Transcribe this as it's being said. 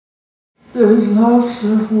There's lots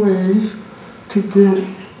of ways to get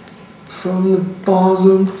from the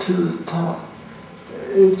bottom to the top.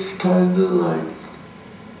 It's kind of like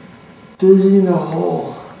digging a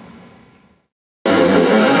hole.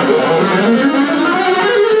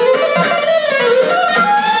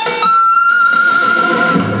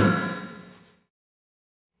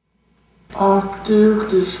 Octave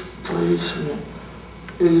displacement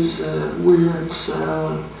is a weird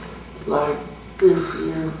sound, like if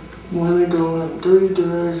you want to go in 3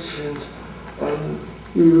 directions and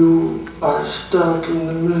you are stuck in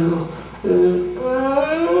the middle and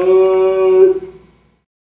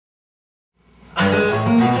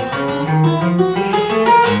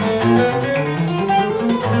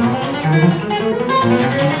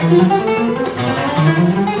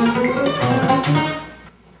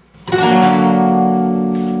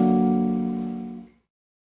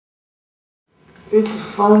it's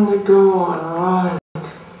fun to go on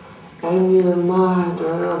rides and your mind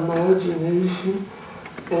or imagination,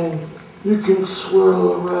 and you can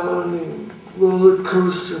swirl around a roller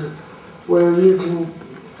coaster where you can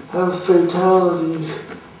have fatalities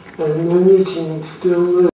and then you can still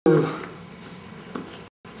live.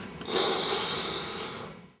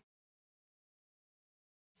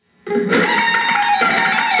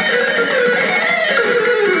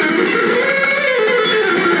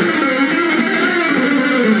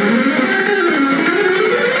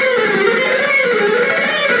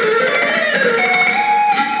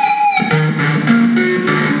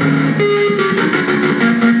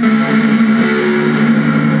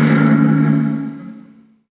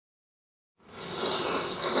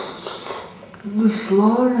 The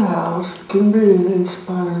slaughterhouse can be an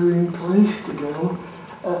inspiring place to go.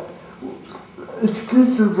 It's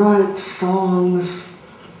good to write songs.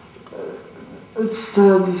 It's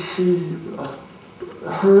sad to see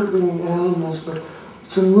hurting animals, but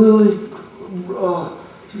some really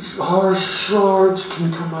harsh shards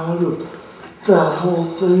can come out of that whole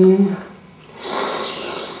thing.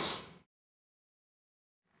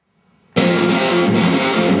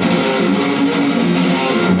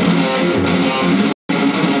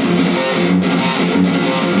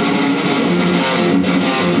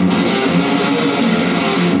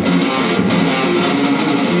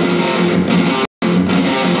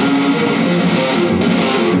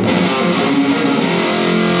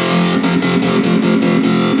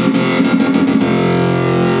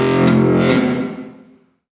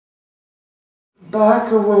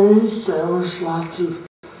 Back a ways, there was lots of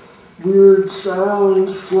weird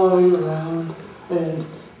sound flying around, and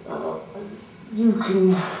you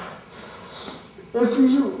can, if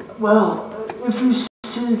you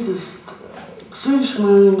see this $6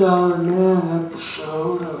 Million Man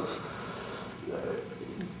episode of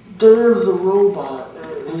Day of the Robot,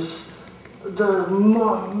 is the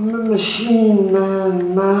machine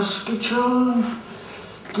man Maskatron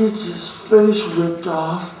gets his face ripped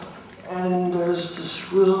off, and there's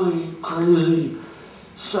this really crazy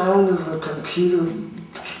sound of a computer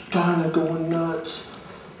kind of going nuts.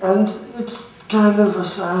 And it's kind of a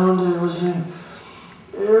sound it was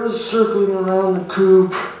circling around the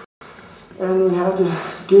coop, and we had to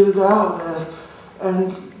get it out.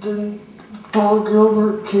 And then Paul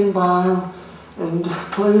Gilbert came by and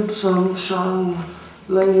played some Sean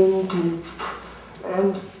Lane tape,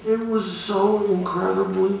 and it was so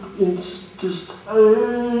incredibly, it's just,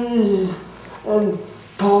 and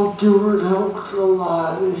Paul Gilbert helped a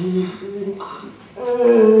lot. He's,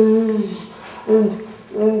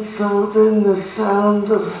 and so then the sound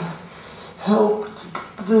of helped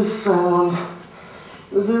this sound.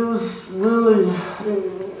 There was really,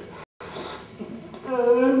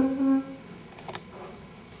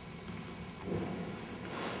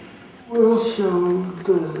 we'll show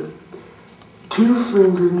the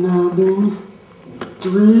 2-finger nubbing,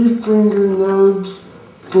 3-finger nubs,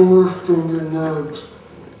 4-finger nubs.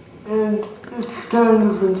 And it's kind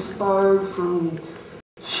of inspired from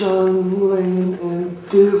Sean Lane and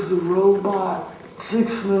Day of the Robot,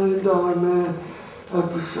 $6 Million Man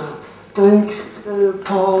episode. Thanks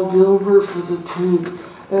Paul Gilbert for the tape.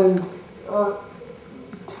 And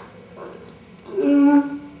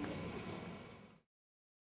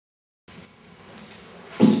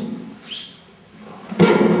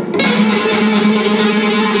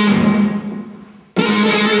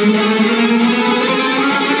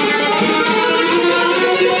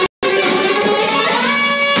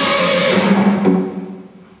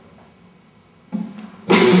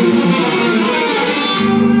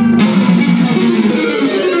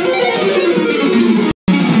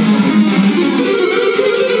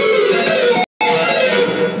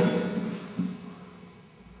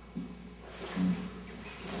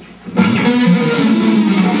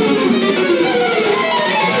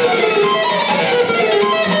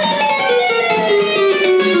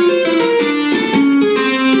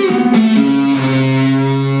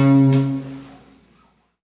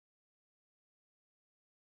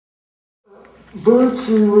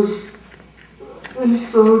he's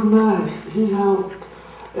so nice. He helped,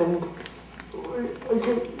 and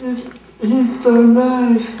he's so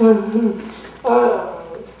nice.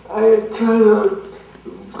 I try to.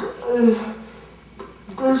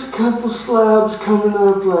 There's a couple slabs coming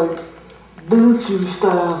up like Bootsy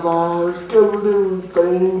style vibes, covered in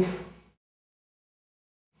things.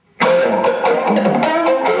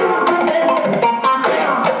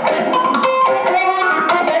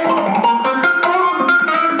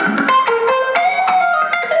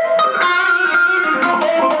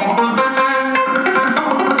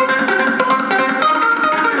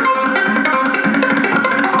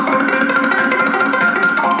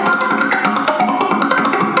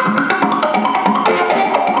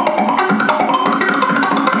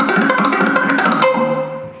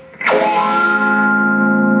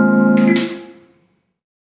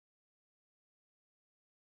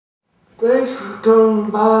 Thanks for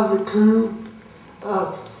coming by the coop.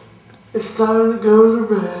 It's time to go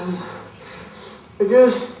to bed. I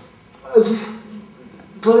guess I just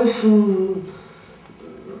play some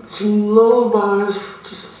lullabies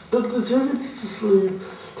to put the chickens to sleep.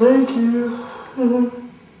 Thank you.